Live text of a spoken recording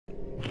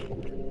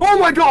Oh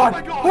my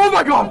god! Oh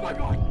my god!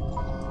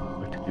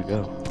 Where did you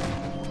go?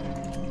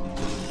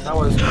 That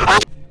was.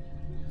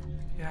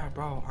 Yeah,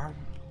 bro.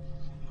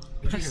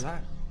 Did you hear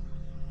that?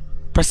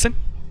 Preston?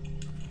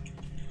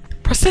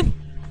 Preston?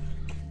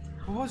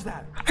 What was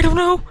that? I don't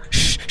know.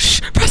 Shh,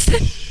 shh,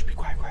 Preston. Shh, be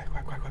quiet, quiet.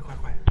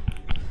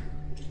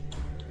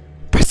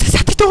 Preston's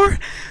at the door.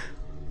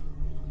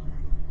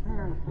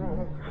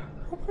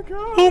 Oh my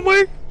god. Oh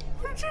my.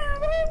 Did you hear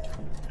that?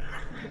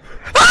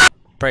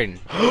 Brayden.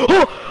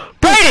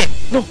 Brayden!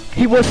 No,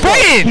 he was slow.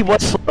 Brayden! He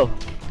was slow.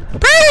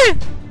 Brayden!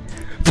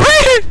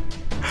 Brayden!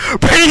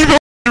 Brayden, you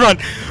run!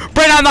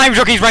 Brayden, I'm not even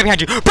joking, he's right behind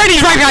you! Brayden,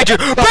 he's right behind you!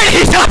 Brayden,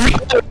 he's not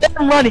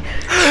I'm running.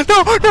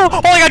 No, no!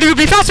 All I gotta do is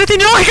be faster than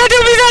you! All I gotta do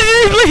is be faster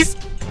than you, please!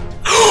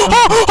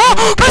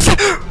 Oh, Preston!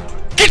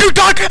 Get you,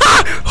 dog!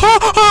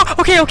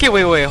 Okay,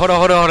 wait, hold on.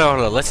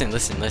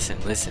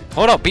 Listen.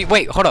 Hold up,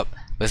 hold up.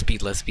 Let's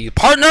be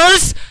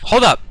partners!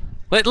 Hold up.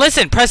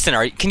 Listen,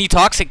 Preston, can you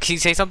talk? Can you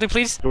say something,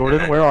 please?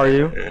 Jordan, where are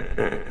you?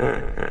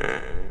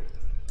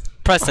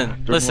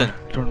 Preston, listen.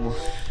 Jordan,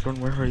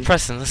 where are you?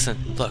 Preston, listen.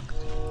 Look.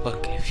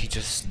 If you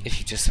just,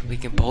 we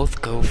can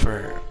both go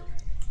for.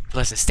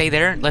 Listen, stay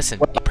there. Listen,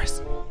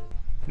 Preston.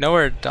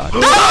 Nowhere, dog.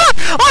 Ah!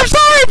 I'm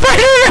sorry,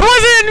 Preston. It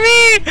wasn't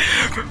me.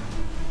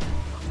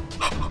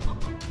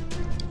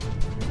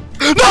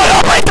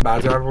 No, wait.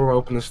 Bad driver will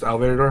open this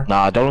elevator door.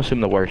 Nah, don't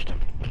assume the worst.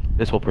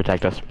 This will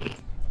protect us.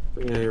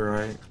 Yeah, you're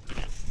right.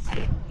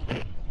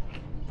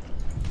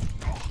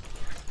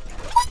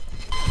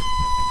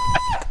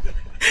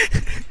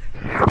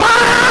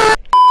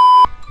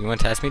 You wanna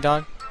test me,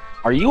 dog?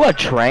 Are you a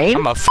train?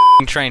 I'm a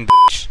f***ing train,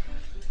 bitch.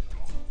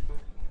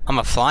 I'm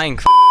a flying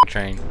f***ing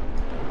train.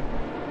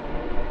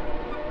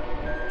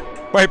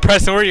 Wait,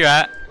 Preston, where are you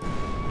at?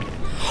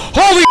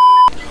 Holy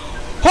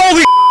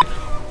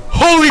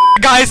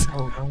guys!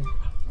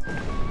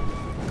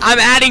 I'm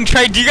adding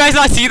train. Do you guys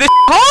not see this?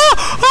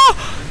 Oh!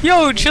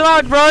 Yo, chill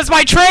out, bro. It's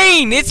my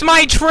train. It's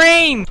my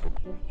train.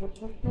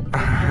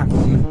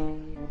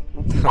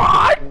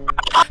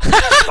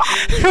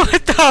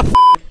 What the f?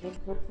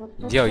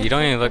 Yo, you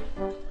don't even look.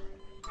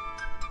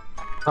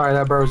 Alright,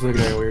 that bro's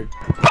looking at weird.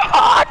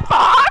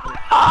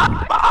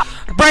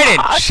 Brayden!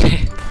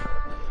 Shit.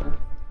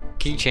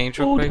 Can you change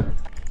real quick?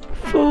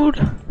 Food.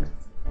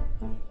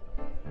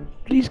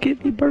 Please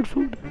give me bird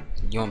food.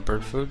 You want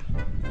bird food?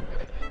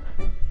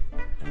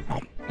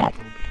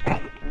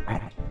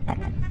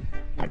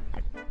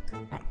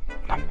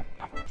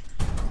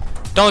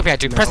 Don't look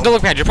behind you. Preston, don't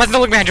look behind you. Preston,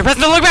 don't look behind you.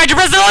 Preston, don't look behind you.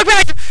 Preston, don't look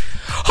behind you.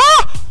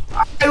 Huh?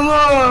 I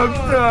looked!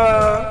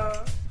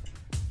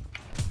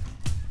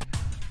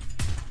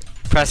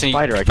 Preston,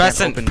 Spider,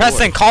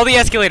 Preston, call the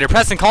escalator.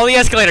 Preston, call the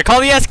escalator. Call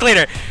the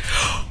escalator.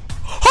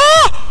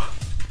 Oh!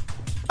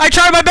 I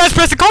tried my best,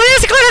 Preston. Call the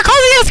escalator. Call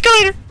the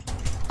escalator.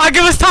 I'll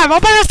give us time.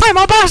 I'll buy us time.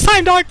 I'll buy us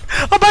time, dog.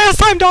 I'll buy us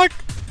time, dog.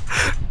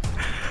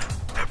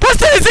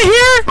 Preston, is it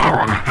here?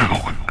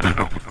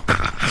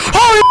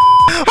 Holy!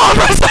 Oh,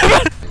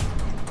 Preston!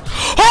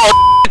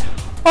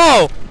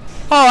 Oh!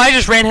 Oh, I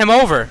just ran him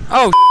over.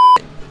 Oh,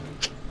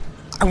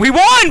 we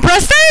won,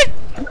 Preston!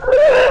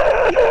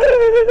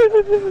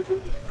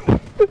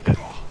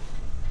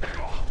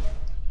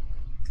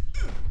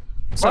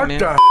 What's up, man?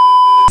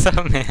 What's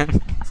up,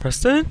 man?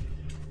 Preston?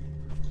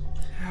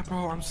 Yeah,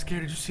 bro, I'm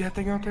scared. Did you see that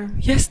thing out there?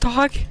 Yes,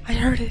 dog. I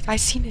heard it. I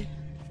seen it.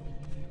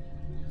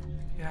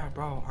 Yeah,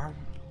 bro,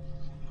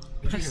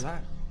 Did you hear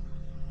that?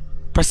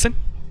 Preston?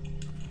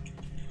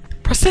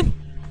 Preston?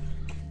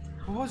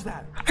 What was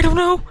that? I don't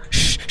know.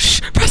 Shh,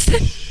 shh,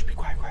 Preston. Shh, be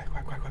quiet.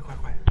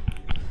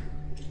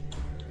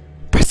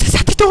 Preston's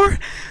at the door.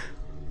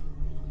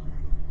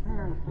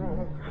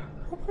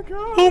 Oh my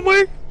god. Oh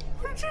my.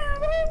 Did you hear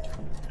that?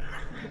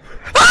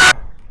 Ah!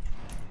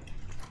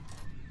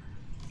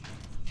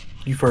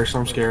 You first,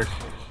 I'm scared.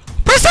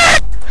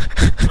 Preston!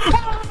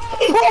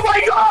 Oh my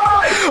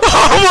god!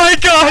 Oh my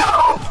god!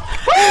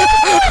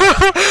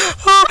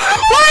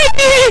 Why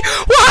me?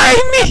 Why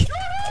me?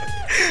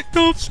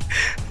 No,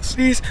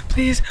 please.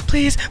 What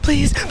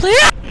is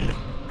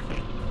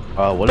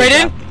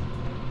Brayden?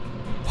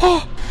 that?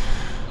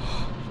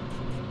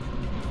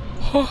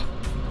 Oh.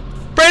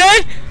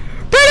 Brayden!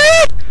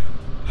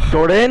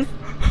 Jordan?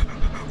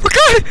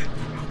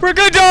 We're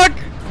good, dog.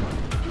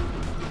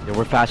 Yeah,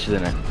 we're faster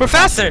than it. We're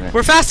faster,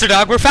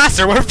 dog. We're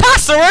faster.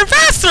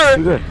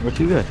 Too good. We're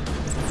too good.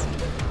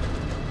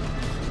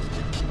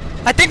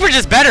 I think we're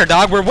just better,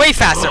 dog. We're way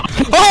faster.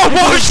 Oh,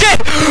 whoa,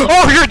 shit!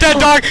 Oh, you're dead,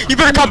 dog. You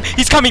better come.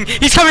 He's coming,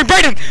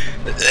 Brayden.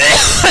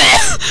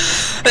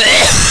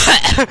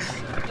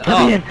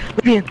 Let me in.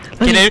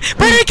 Get in.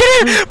 Brayden, get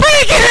in.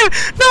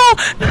 No,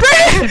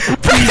 Brayden.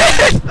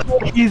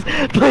 Please.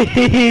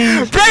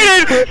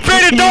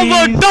 Brayden, don't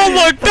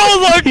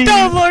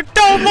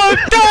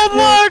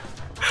look.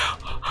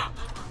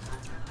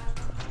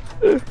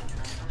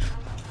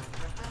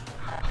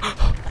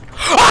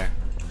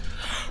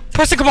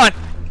 Preston, come on.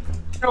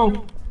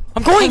 No.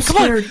 I'm going, I'm come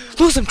on! scared.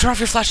 Lose him, turn off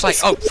your flashlight.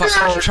 Oh, turn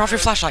off your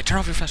flashlight.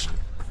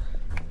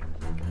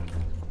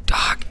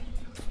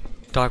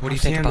 Dog, what do you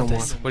think about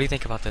this? What do you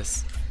think about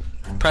this?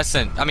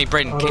 Preston, I mean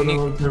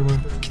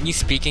Brayden, can you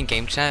speak in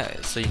game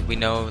chat so we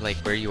know like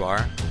where you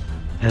are?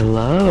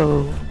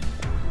 Hello.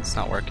 It's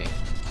not working.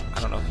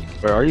 I don't know if you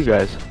can. Where are you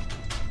guys?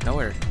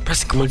 Nowhere.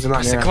 Preston, come on.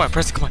 Preston, come on.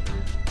 Preston, come on.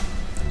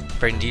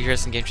 Brayden, do you hear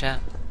us in game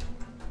chat?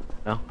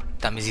 No.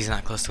 That means he's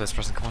not close to us.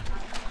 Preston, come on.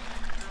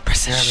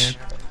 Preston, shh.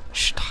 Man.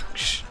 Shh, talk.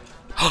 Shh.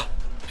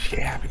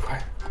 Yeah, be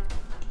quiet.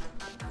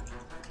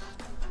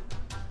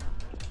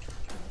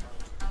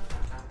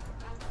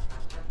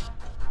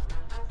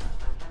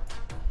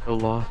 So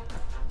lost.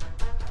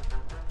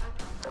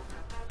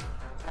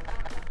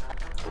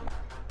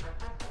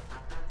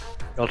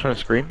 Y'all trying to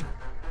scream?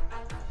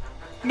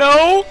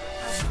 No!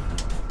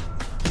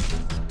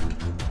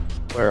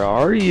 Where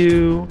are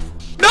you?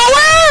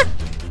 Nowhere!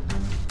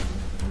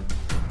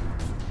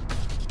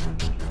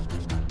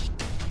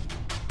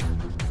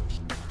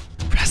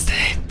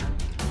 Preston!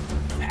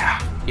 Yeah.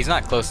 He's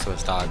not close to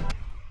us, dog.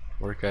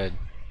 We're good.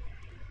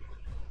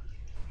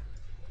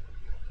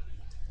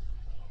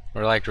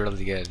 We're like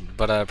really good.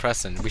 But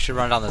Preston, we should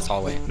run down this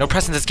hallway. No,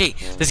 Preston, this gate!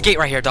 This gate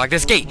right here, dog.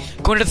 This gate!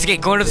 Go into this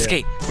gate! Go into this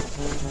gate!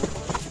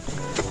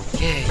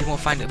 Yeah, he won't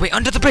find it. Wait,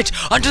 under the bridge!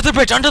 Under the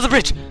bridge! Under the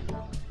bridge!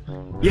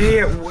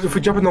 Yeah. If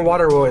we jump in the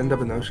water, we'll end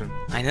up in the ocean.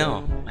 I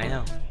know.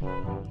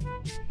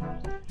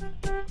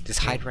 Just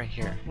hide right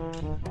here.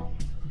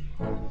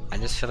 I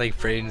just feel like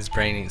Brayden's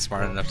brain ain't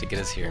smart enough to get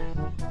us here.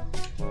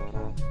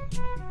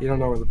 You don't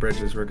know where the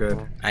bridge is. We're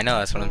good. I know,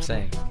 that's what I'm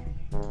saying.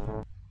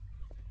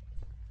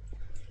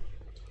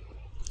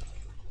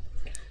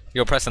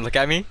 Yo, Preston, look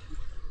at me.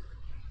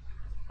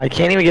 I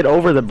can't even get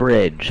over the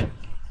bridge.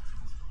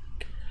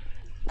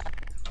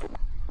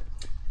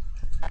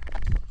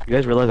 You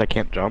guys realize I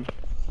can't jump?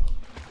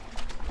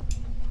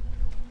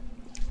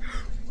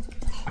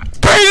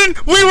 Brayden,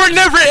 we were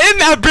never in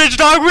that bridge,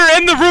 dog. We were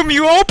in the room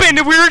you opened,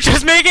 and we were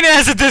just making it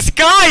as a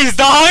disguise,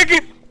 dog.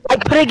 I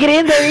couldn't get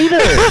in there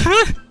either.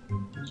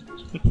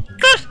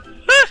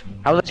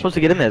 How was I supposed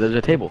to get in there? There's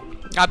a table.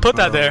 I put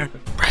that there.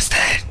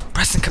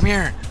 Preston, come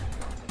here.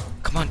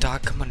 Come on,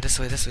 dog. Come on, this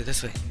way.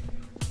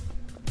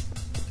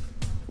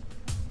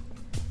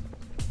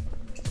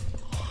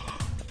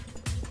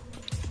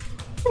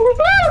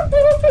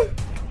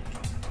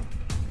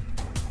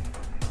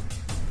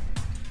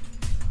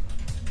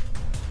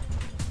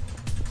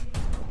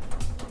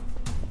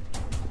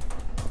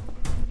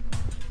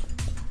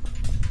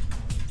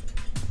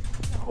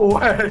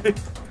 Why?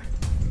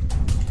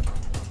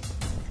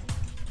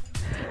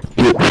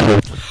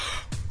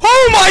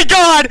 Oh my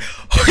god!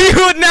 You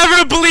would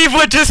never believe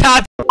what just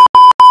happened.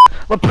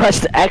 I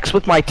pressed X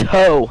with my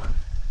toe.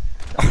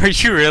 Are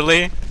you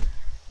really?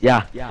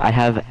 Yeah, I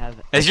have.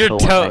 Is your on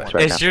toe? X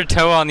right Is now. your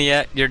toe on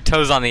the your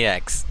toes on the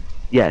X?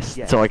 Yes,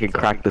 so I can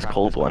crack this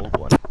cold one.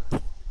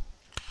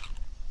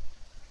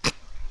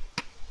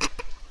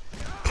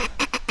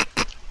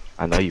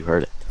 I know you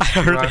heard it. I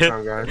heard Last it.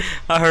 time, guys.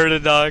 I heard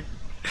it, dog.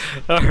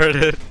 I heard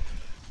it.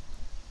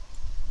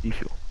 You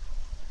feel?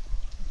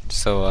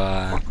 So,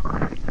 I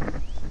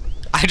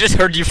just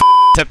heard you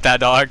tip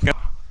that, dog.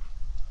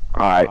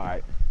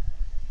 Alright.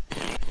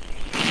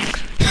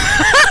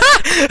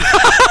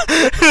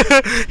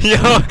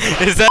 Yo,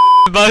 is that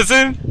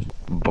buzzing?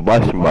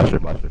 Buzzing.